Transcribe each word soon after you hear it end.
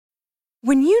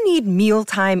When you need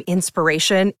mealtime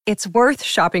inspiration, it's worth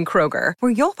shopping Kroger,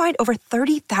 where you'll find over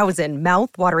 30,000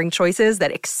 mouth-watering choices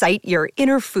that excite your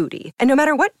inner foodie. And no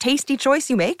matter what tasty choice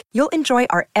you make, you'll enjoy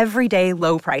our everyday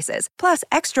low prices, plus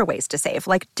extra ways to save,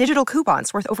 like digital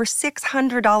coupons worth over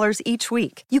 $600 each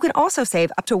week. You can also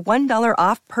save up to $1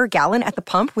 off per gallon at the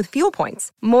pump with fuel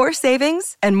points. More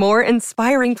savings and more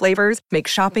inspiring flavors make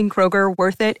shopping Kroger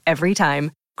worth it every time.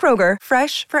 Kroger,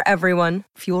 fresh for everyone.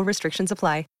 Fuel restrictions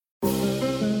apply.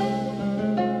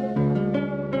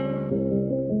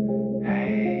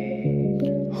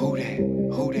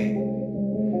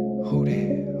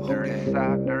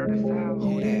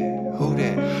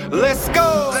 Let's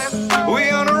go. We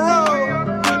on the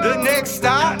road. The next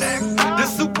stop, the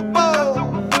Super Bowl.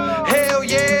 Hell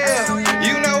yeah.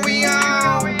 You know we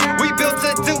on. We built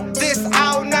to do this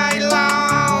all night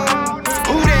long.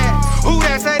 Who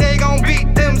that say they gon'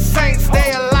 beat them Saints?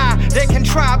 They a lie. They can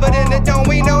try, but in the dome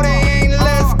we know they ain't.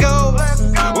 Let's go.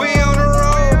 We on the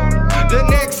road. The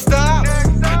next stop,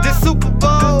 the Super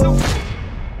Bowl.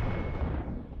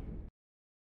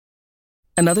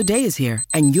 Another day is here,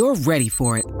 and you're ready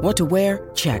for it. What to wear?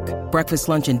 Check. Breakfast,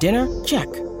 lunch, and dinner?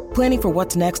 Check. Planning for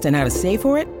what's next and how to save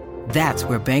for it? That's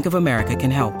where Bank of America can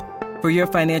help. For your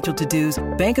financial to-dos,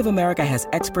 Bank of America has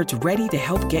experts ready to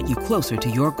help get you closer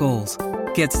to your goals.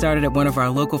 Get started at one of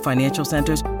our local financial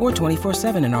centers or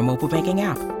 24/7 in our mobile banking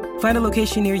app. Find a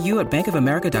location near you at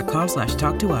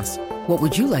bankofamerica.com/talktous. What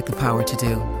would you like the power to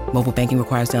do? Mobile banking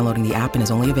requires downloading the app and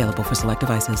is only available for select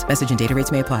devices. Message and data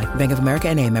rates may apply. Bank of America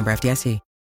N.A., member FDIC.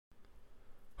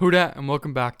 Who dat, and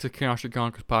welcome back to Kenoshik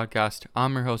Chronicles Podcast.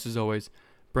 I'm your host, as always,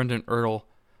 Brendan Ertle.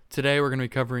 Today we're going to be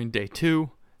covering Day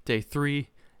 2, Day 3,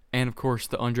 and of course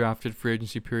the undrafted free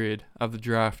agency period of the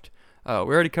draft. We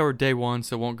already covered Day 1,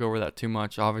 so won't go over that too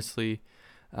much. Obviously,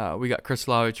 we got Chris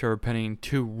Olave, Trevor Penning,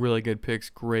 two really good picks,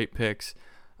 great picks.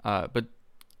 But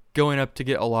going up to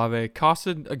get Olave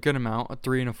costed a good amount, a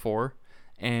 3 and a 4,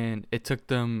 and it took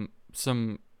them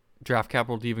some draft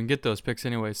capital to even get those picks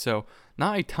anyway. So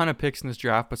not a ton of picks in this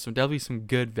draft, but definitely some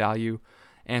good value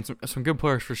and some good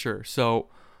players for sure. So,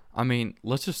 I mean,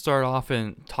 let's just start off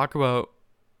and talk about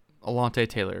Alontae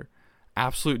Taylor.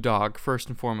 Absolute dog, first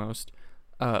and foremost.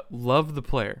 Love the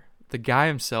player. The guy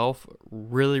himself,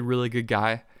 really, really good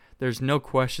guy. There's no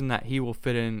question that he will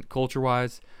fit in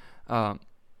culture-wise.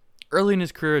 Early in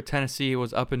his career at Tennessee, it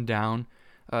was up and down.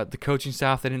 The coaching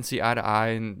staff, they didn't see eye to eye,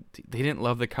 and they didn't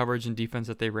love the coverage and defense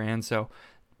that they ran. So,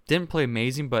 didn't play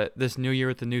amazing, but this new year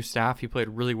with the new staff, he played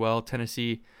really well.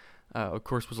 Tennessee, of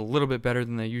course, was a little bit better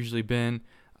than they usually been.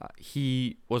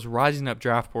 He was rising up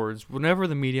draft boards. Whenever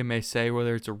the media may say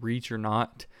whether it's a reach or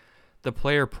not, the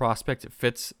player prospect, it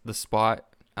fits the spot.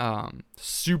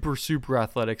 Super, super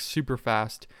athletic, super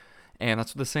fast, and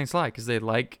that's what the Saints like, is they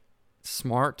like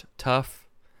smart, tough,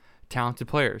 talented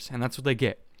players, and that's what they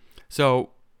get.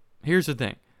 So, here's the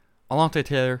thing. Alontae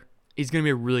Taylor, he's going to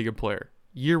be a really good player.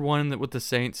 Year 1 with the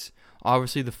Saints,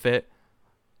 obviously the fit,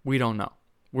 we don't know.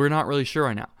 We're not really sure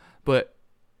right now. But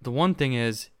the one thing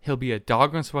is, he'll be a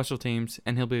dog on special teams,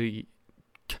 and he'll be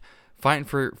fighting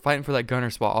for that gunner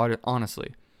spot,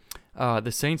 honestly.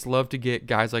 The Saints love to get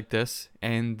guys like this,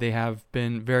 and they have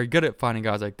been very good at finding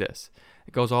guys like this.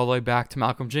 It goes all the way back to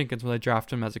Malcolm Jenkins when they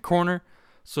drafted him as a corner,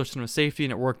 switched him to safety,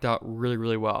 and it worked out really,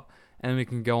 really well. And we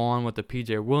can go on with the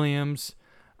P.J. Williams.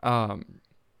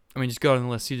 Just go down the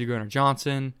list. C.J.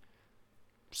 Gardner-Johnson.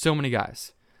 So many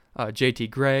guys. J.T.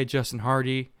 Gray, Justin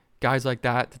Hardy, guys like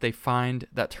that they find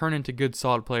that turn into good,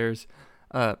 solid players.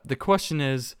 The question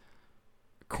is,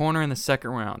 corner in the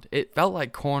second round. It felt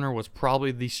like corner was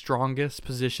probably the strongest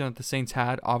position that the Saints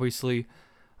had. Obviously,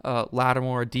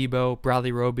 Lattimore, Debo,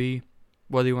 Bradley Roby,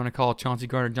 whether you want to call Chauncey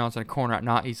Gardner-Johnson a corner or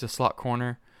not, he's a slot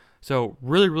corner. So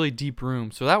really, really deep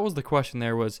room. So that was the question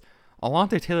there, was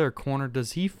Alontae Taylor a corner?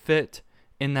 Does he fit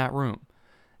in that room?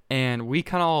 And we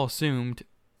kind of all assumed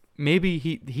maybe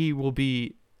he will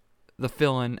be the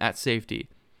fill-in at safety.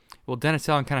 Well, Dennis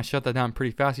Allen kind of shut that down pretty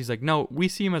fast. He's like, no, we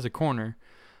see him as a corner.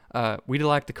 We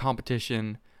like the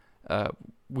competition.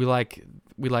 We like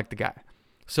the guy.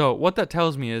 So what that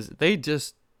tells me is they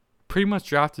just pretty much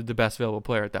drafted the best available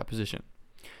player at that position,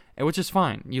 and which is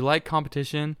fine. You like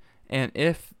competition, and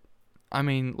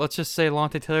let's just say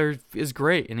Alontae Taylor is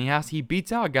great, and he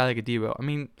beats out a guy like a Debo. I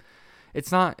mean,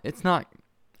 it's not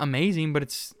amazing, but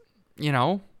it's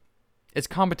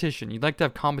competition. You'd like to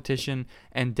have competition,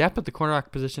 and depth at the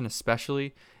cornerback position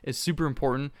especially is super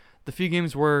important. The few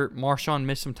games where Marshawn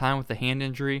missed some time with the hand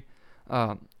injury,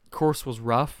 course was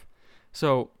rough.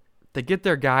 So they get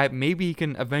their guy. Maybe he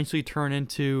can eventually turn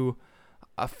into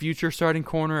a future starting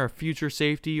corner, a future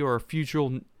safety, or a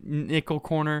future nickel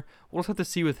corner. We'll just have to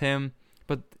see with him.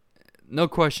 But no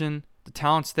question, the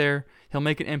talent's there. He'll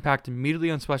make an impact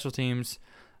immediately on special teams.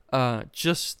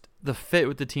 Just the fit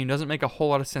with the team doesn't make a whole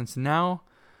lot of sense now,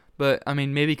 but I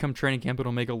mean, maybe come training camp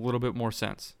it'll make a little bit more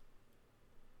sense.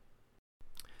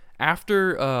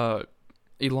 After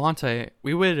Elante,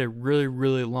 we waited a really,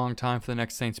 really long time for the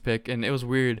next Saints pick, and it was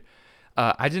weird.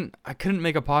 I couldn't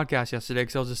make a podcast yesterday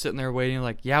because I was just sitting there waiting.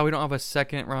 Like, yeah, we don't have a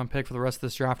second round pick for the rest of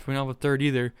this draft. We don't have a third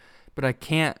either, but I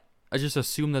just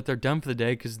assume that they're done for the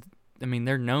day because I mean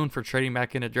they're known for trading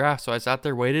back into draft. So I sat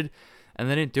there, waited, and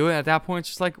they didn't do it. At that point, it's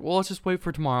just like, well, let's just wait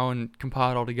for tomorrow and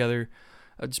compile it all together,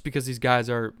 just because these guys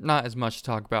are not as much to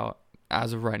talk about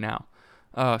as of right now.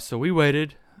 So we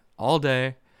waited all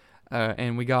day,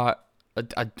 and we got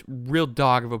a real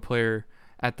dog of a player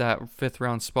at that 5th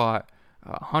round spot.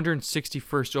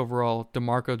 161st overall,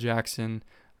 DeMarco Jackson.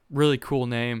 Really cool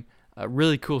name.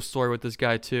 Really cool story with this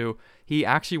guy too. He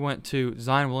actually went to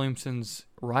Zion Williamson's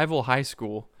rival high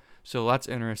school, so that's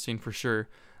interesting for sure.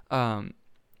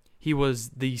 He was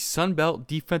the Sun Belt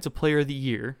Defensive Player of the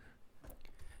Year.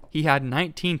 He had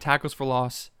 19 tackles for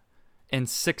loss and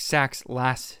 6 sacks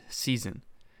last season.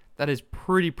 That is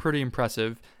pretty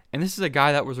impressive. And this is a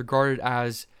guy that was regarded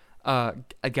as a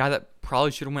guy that probably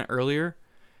should have went earlier.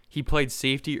 He played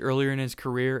safety earlier in his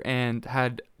career and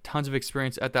had tons of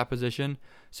experience at that position.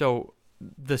 So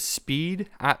the speed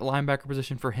at linebacker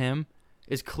position for him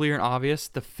is clear and obvious.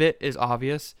 The fit is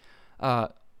obvious.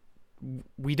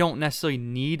 We don't necessarily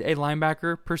need a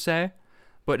linebacker per se,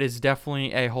 but it's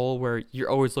definitely a hole where you're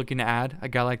always looking to add a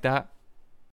guy like that.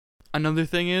 Another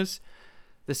thing is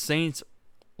the Saints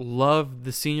love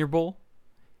the Senior Bowl.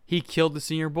 He killed the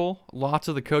Senior Bowl. Lots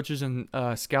of the coaches and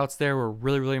scouts there were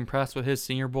really impressed with his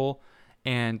Senior Bowl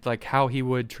and like how he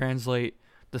would translate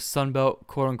the Sun Belt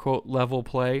quote-unquote level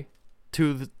play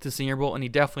to the Senior Bowl, and he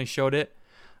definitely showed it.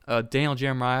 Daniel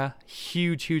Jeremiah,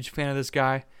 huge fan of this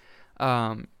guy,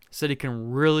 said he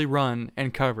can really run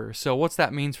and cover. So what's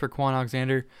that means for Quan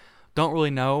Alexander? Don't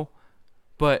really know,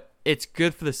 but it's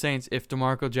good for the Saints if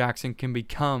DeMarco Jackson can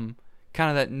become kind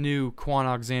of that new Quan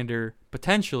Alexander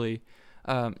potentially.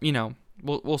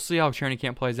 We'll see how training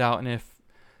camp plays out, and if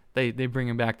they bring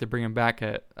him back, they bring him back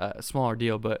at a smaller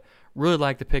deal. But really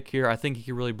like the pick here. I think he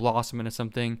could really blossom into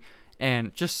something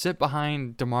and just sit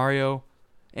behind DeMario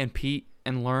and Pete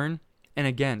and learn. And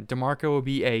again, DeMarco will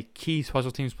be a key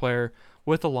special teams player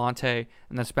with Elante,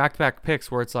 and that's back-to-back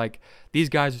picks where it's like these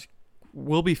guys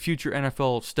will be future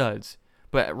NFL studs.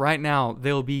 But right now,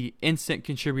 they'll be instant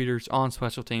contributors on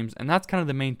special teams, and that's kind of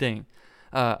the main thing.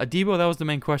 Adebo, that was the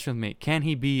main question with me. Can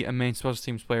he be a main special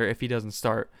teams player if he doesn't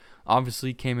start?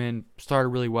 Obviously, came in, started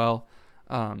really well,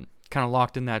 kind of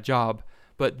locked in that job.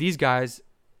 But these guys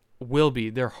will be.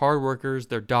 They're hard workers.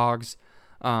 They're dogs.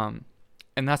 And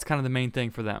that's kind of the main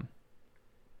thing for them.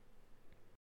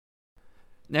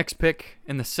 Next pick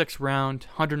in the 6th round,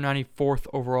 194th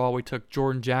overall, we took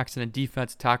Jordan Jackson, a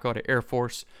defensive tackle out of Air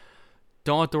Force.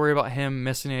 Don't have to worry about him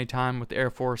missing any time with the Air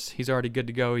Force. He's already good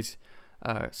to go. He's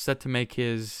set to make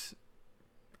his,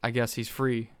 I guess he's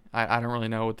free. I don't really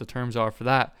know what the terms are for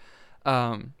that.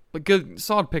 But good,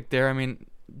 solid pick there. I mean,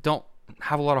 don't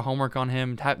have a lot of homework on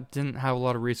him. Didn't have a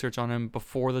lot of research on him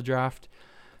before the draft.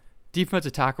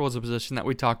 Defensive tackle is a position that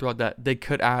we talked about that they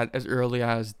could add as early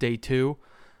as day 2.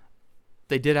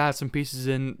 They did add some pieces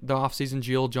in the offseason.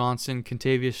 Gio Johnson,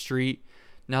 Contavious Street.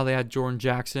 Now they add Jordan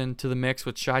Jackson to the mix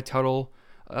with Shai Tuttle,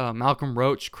 Malcolm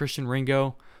Roach, Christian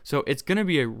Ringo. So it's going to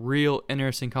be a real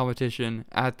interesting competition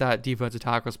at that defensive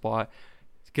tackle spot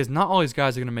because not all these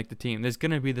guys are going to make the team. There's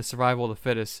going to be the survival of the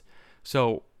fittest.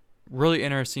 So really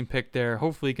interesting pick there.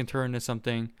 Hopefully he can turn into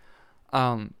something.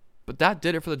 But that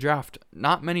did it for the draft.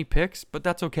 Not many picks, but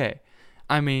that's okay.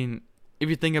 I mean, if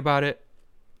you think about it,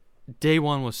 day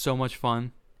 1 was so much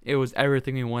fun. It was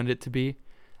everything we wanted it to be.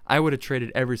 I would have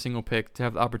traded every single pick to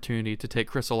have the opportunity to take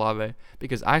Chris Olave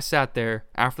because I sat there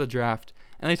after the draft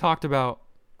and they talked about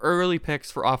early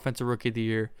picks for Offensive Rookie of the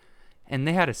Year, and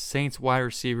they had a Saints wide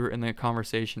receiver in the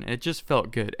conversation, and it just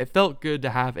felt good. It felt good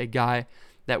to have a guy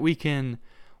that we can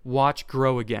watch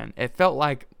grow again. It felt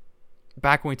like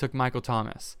back when we took Michael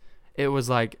Thomas. It was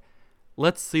like,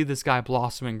 let's see this guy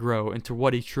blossom and grow into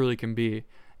what he truly can be,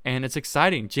 and it's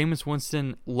exciting. Jameis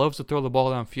Winston loves to throw the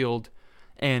ball downfield,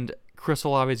 and Chris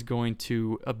Olave is going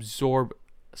to absorb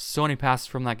so many passes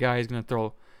from that guy. He's going to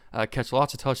throw catch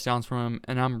lots of touchdowns from him,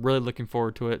 and I'm really looking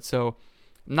forward to it. So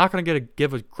I'm not going to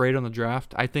give a grade on the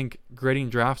draft. I think grading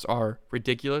drafts are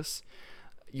ridiculous.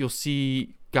 You'll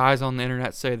see guys on the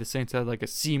internet say the Saints had like a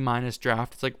C-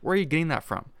 draft. It's like, where are you getting that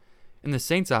from? In the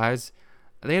Saints' eyes,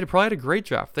 they probably had a great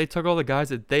draft. They took all the guys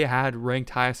that they had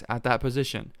ranked highest at that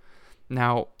position.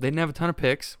 Now, they didn't have a ton of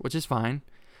picks, which is fine,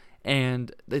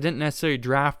 And they didn't necessarily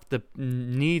draft the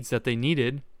needs that they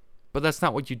needed, but that's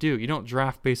not what you do. You don't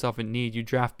draft based off of need. You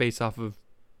draft based off of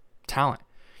talent.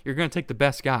 You're going to take the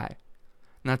best guy,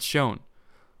 and that's shown.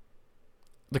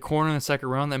 The corner in the second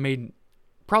round that made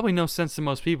probably no sense to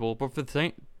most people, but for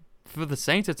the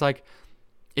Saints, it's like,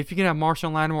 if you can have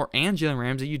Marshawn Lattimore and Jalen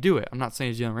Ramsey, you do it. I'm not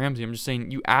saying it's Jalen Ramsey. I'm just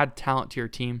saying you add talent to your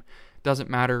team. Doesn't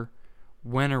matter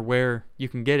when or where you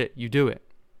can get it. You do it.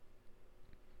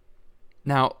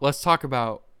 Now, let's talk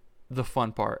about the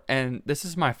fun part. And this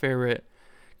is my favorite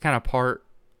kind of part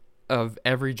of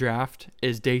every draft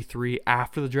is day 3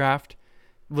 after the draft.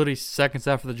 Literally seconds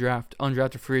after the draft,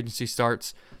 undrafted free agency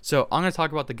starts. So I'm going to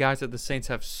talk about the guys that the Saints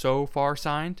have so far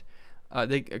signed.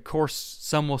 Of course,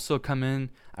 some will still come in.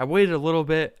 I waited a little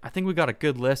bit. I think we got a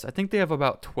good list. I think they have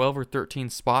about 12 or 13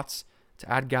 spots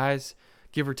to add guys,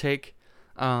 give or take.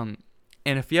 And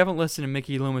if you haven't listened to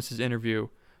Mickey Loomis's interview,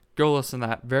 go listen to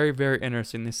that. Very, very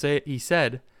interesting. He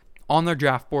said on their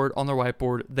draft board, on their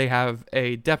whiteboard, they have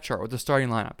a depth chart with the starting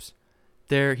lineups.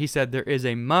 He said there is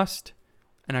a must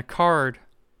and a card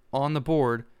on the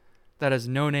board that has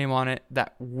no name on it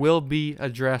that will be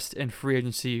addressed in free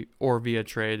agency or via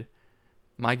trade.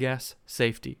 My guess,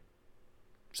 safety.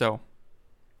 So,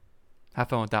 have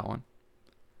fun with that one.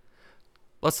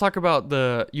 Let's talk about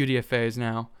the UDFAs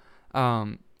now.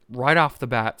 Right off the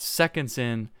bat, seconds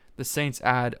in, the Saints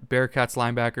add Bearcats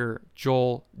linebacker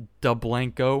Joel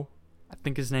Dublanko, I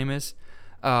think his name is.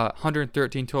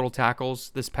 113 total tackles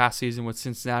this past season with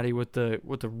Cincinnati with the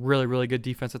really, really good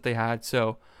defense that they had.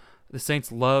 So the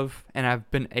Saints love and have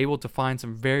been able to find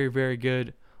some very, very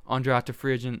good undrafted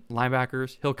free agent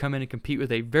linebackers. He'll come in and compete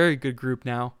with a very good group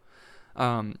now.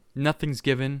 Nothing's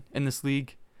given in this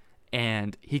league,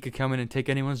 and he could come in and take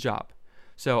anyone's job.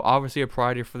 So obviously a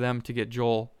priority for them to get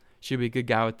Joel. Should be a good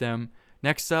guy with them.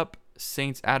 Next up,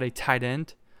 Saints add a tight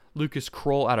end, Lucas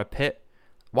Kroll out of Pitt.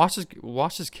 Watch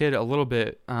this kid a little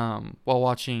bit while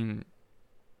watching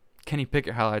Kenny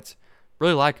Pickett highlights.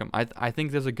 Really like him. I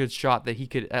think there's a good shot that he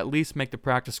could at least make the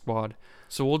practice squad.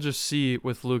 So we'll just see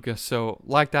with Lucas. So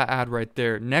like that ad right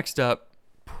there. Next up,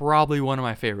 probably one of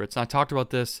my favorites. And I talked about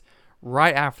this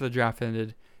right after the draft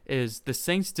ended, is the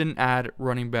Saints didn't add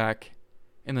running back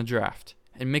in the draft.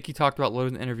 And Mickey talked about later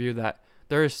in the interview that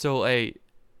there is still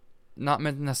not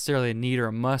necessarily a need or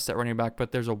a must at running back,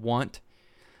 but there's a want,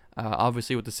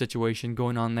 obviously with the situation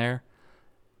going on there.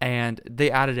 And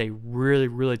they added a really,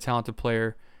 really talented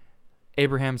player.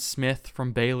 Abraham Smith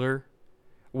from Baylor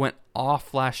went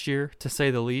off last year, to say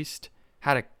the least.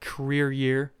 Had a career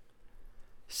year.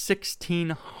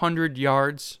 1,600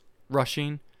 yards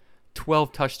rushing,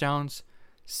 12 touchdowns,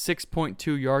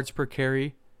 6.2 yards per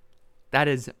carry. That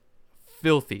is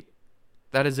filthy.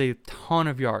 That is a ton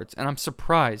of yards. And I'm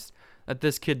surprised that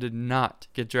this kid did not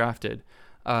get drafted.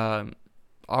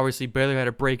 Obviously, Baylor had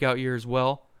a breakout year as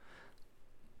well.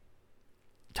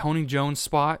 Tony Jones'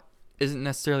 spot isn't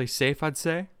necessarily safe, I'd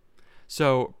say.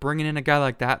 So bringing in a guy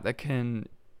like that can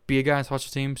be a guy on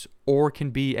special teams or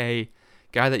can be a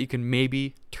guy that you can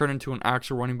maybe turn into an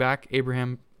actual running back,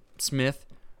 Abraham Smith,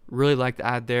 really like the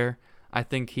ad there. I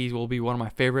think he will be one of my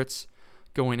favorites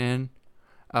going in.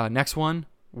 Next one,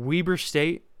 Weber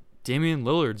State, Damian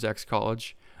Lillard's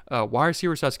ex-college, wide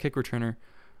receiver / kick returner,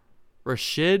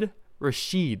 Rashid.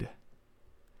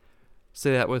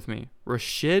 Say that with me.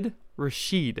 Rashid.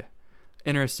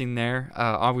 Interesting there.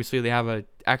 Obviously, they have an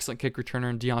excellent kick returner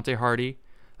in Deontay Hardy.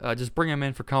 Just bring him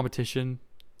in for competition.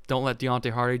 Don't let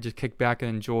Deontay Hardy just kick back and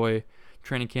enjoy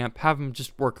training camp. Have him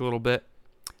just work a little bit.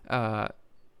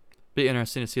 Be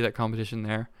interesting to see that competition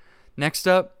there. Next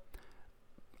up,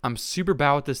 I'm super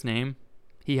bad with this name.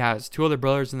 He has 2 other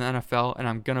brothers in the NFL, and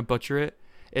I'm going to butcher it.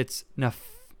 It's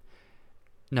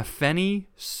Nafeni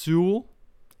Sewell.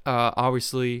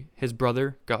 Obviously, his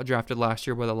brother got drafted last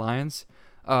year by the Lions.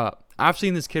 I've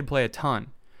seen this kid play a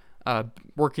ton.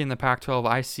 Working in the Pac-12,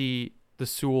 I see the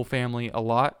Sewell family a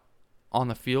lot on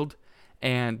the field.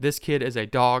 And this kid is a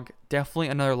dog. Definitely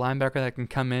another linebacker that can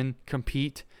come in,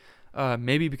 compete,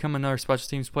 maybe become another special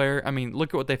teams player. I mean,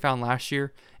 look at what they found last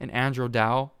year in Andrew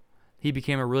Dow. He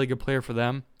became a really good player for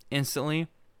them instantly.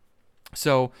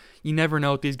 So you never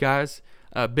know with these guys.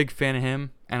 Big fan of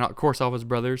him, and of course all of his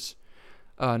brothers.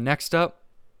 Next up,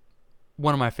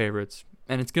 one of my favorites,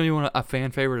 and it's going to be a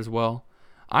fan favorite as well.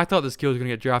 I thought this kid was going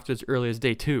to get drafted as early as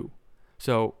day 2.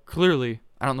 So clearly,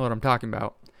 I don't know what I'm talking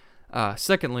about.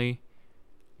 Secondly,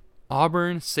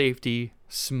 Auburn safety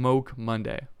Smoke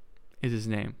Monday is his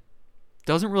name.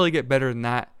 Doesn't really get better than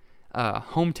that.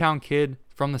 Hometown kid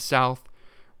from the South.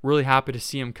 Really happy to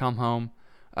see him come home.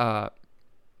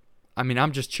 I mean,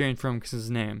 I'm just cheering for him because of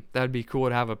his name. That'd be cool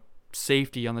to have a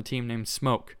safety on the team named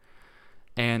Smoke.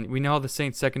 And we know how the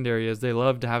Saints secondary is. They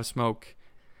love to have Smoke.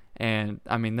 And,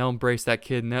 I mean, they'll embrace that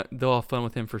kid, and they'll have fun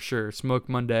with him for sure. Smoke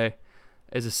Monday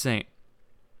is a Saint.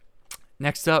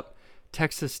 Next up,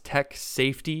 Texas Tech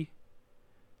safety,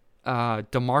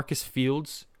 DeMarcus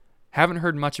Fields. Haven't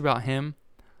heard much about him.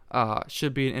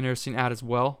 Should be an interesting ad as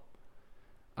well.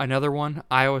 Another one,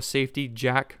 Iowa safety,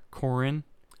 Jack Corin.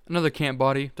 Another camp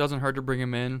body. Doesn't hurt to bring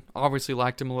him in. Obviously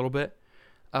liked him a little bit.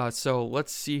 So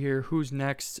let's see here. Who's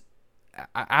next?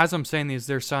 As I'm saying these,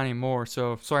 they're signing more,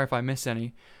 so sorry if I miss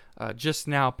any. Just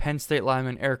now, Penn State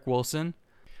lineman Eric Wilson.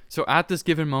 So at this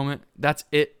given moment, that's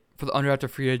it for the undrafted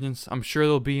free agents. I'm sure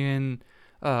they'll be in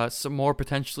some more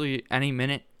potentially any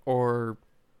minute or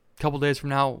a couple days from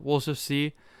now. We'll just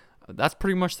see. That's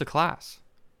pretty much the class,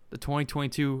 the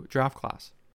 2022 draft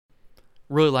class.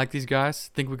 Really like these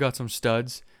guys. Think we got some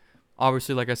studs.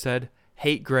 Obviously, like I said,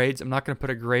 hate grades. I'm not going to put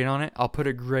a grade on it. I'll put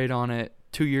a grade on it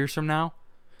 2 years from now.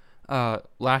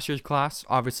 Last year's class,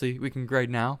 obviously, we can grade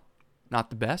now. Not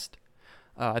the best.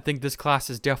 I think this class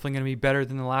is definitely going to be better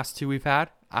than the last two we've had.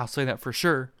 I'll say that for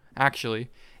sure, actually.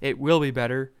 It will be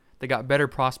better. They got better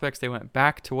prospects. They went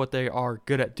back to what they are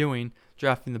good at doing,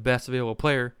 drafting the best available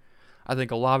player. I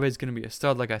think Olave is going to be a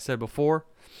stud, like I said before.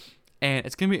 And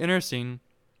it's going to be interesting.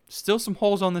 Still some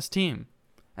holes on this team.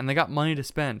 And they got money to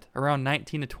spend. Around $19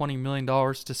 to $20 million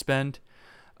to spend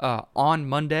on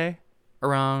Monday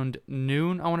around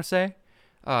noon, I want to say.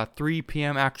 3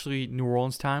 p.m. actually New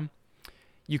Orleans time.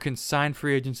 You can sign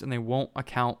free agents and they won't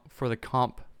account for the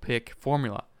comp pick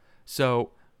formula.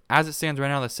 So as it stands right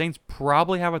now, the Saints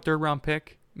probably have a third-round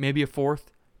pick, maybe a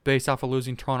fourth, based off of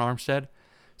losing Tron Armstead.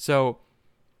 So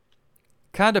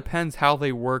kind of depends how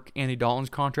they work Andy Dalton's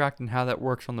contract and how that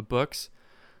works on the books.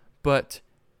 But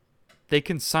they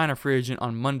can sign a free agent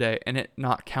on Monday and it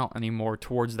not count anymore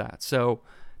towards that. So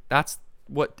that's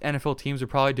what NFL teams are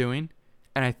probably doing.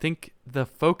 And I think the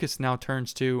focus now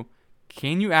turns to,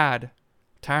 can you add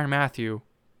Tyrann Mathieu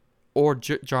or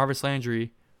Jarvis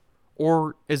Landry,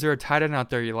 or is there a tight end out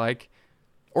there you like,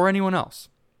 or anyone else?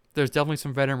 There's definitely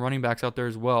some veteran running backs out there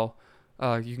as well.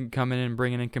 You can come in and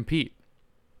bring in and compete.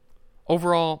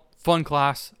 Overall, fun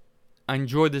class. I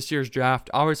enjoyed this year's draft.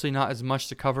 Obviously not as much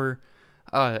to cover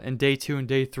in day 2 and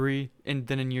day 3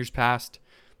 than in years past,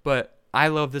 but I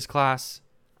love this class.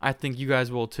 I think you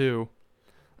guys will too.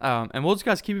 And we'll just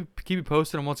guys keep you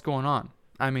posted on what's going on.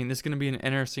 I mean, this is going to be an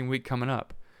interesting week coming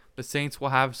up. The Saints will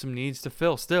have some needs to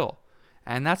fill still.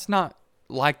 And that's not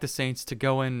like the Saints to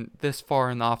go in this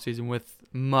far in the offseason with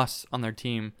musts on their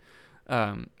team.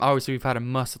 Obviously, we've had a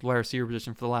must at the wide receiver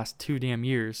position for the last 2 damn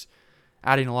years.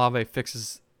 Adding Olave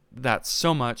fixes that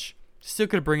so much. Still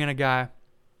could bring in a guy,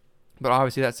 but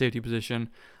obviously that safety position,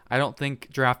 I don't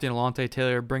think drafting Alontae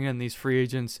Taylor, bringing in these free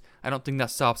agents, I don't think that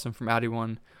stops him from adding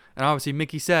one. And obviously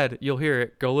Mickey said, you'll hear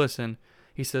it, go listen.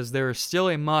 He says there is still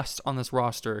a must on this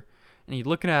roster. And you're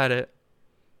looking at it,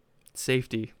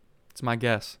 safety. It's my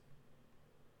guess.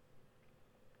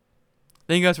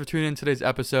 Thank you guys for tuning in today's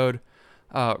episode.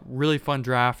 Really fun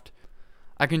draft.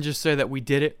 I can just say that we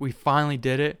did it. We finally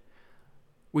did it.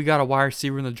 We got a wide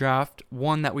receiver in the draft,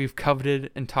 one that we've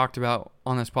coveted and talked about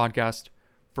on this podcast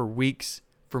for weeks,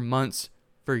 for months,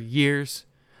 for years.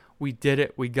 We did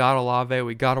it. We got Olave.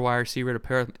 We got a wide receiver to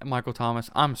pair with Michael Thomas.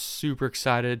 I'm super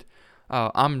excited.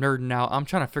 I'm nerding out. I'm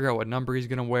trying to figure out what number he's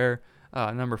going to wear.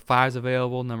 Number 5's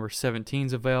available. Number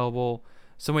 17's available.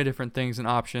 So many different things and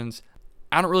options.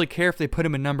 I don't really care if they put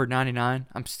him in number 99.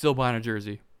 I'm still buying a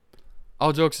jersey.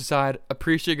 All jokes aside,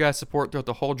 appreciate you guys' support throughout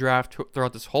the whole draft,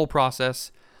 throughout this whole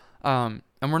process. And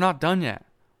we're not done yet.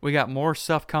 We got more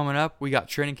stuff coming up. We got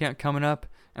training camp coming up.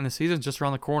 And the season's just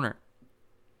around the corner.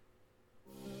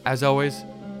 As always,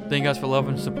 thank you guys for love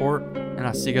and support. And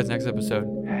I'll see you guys next episode.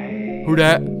 Who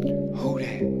dat? Who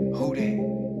that? Who that?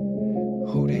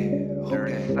 Who that?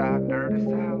 Who that?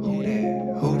 Who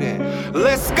that? Who that?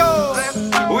 Let's go!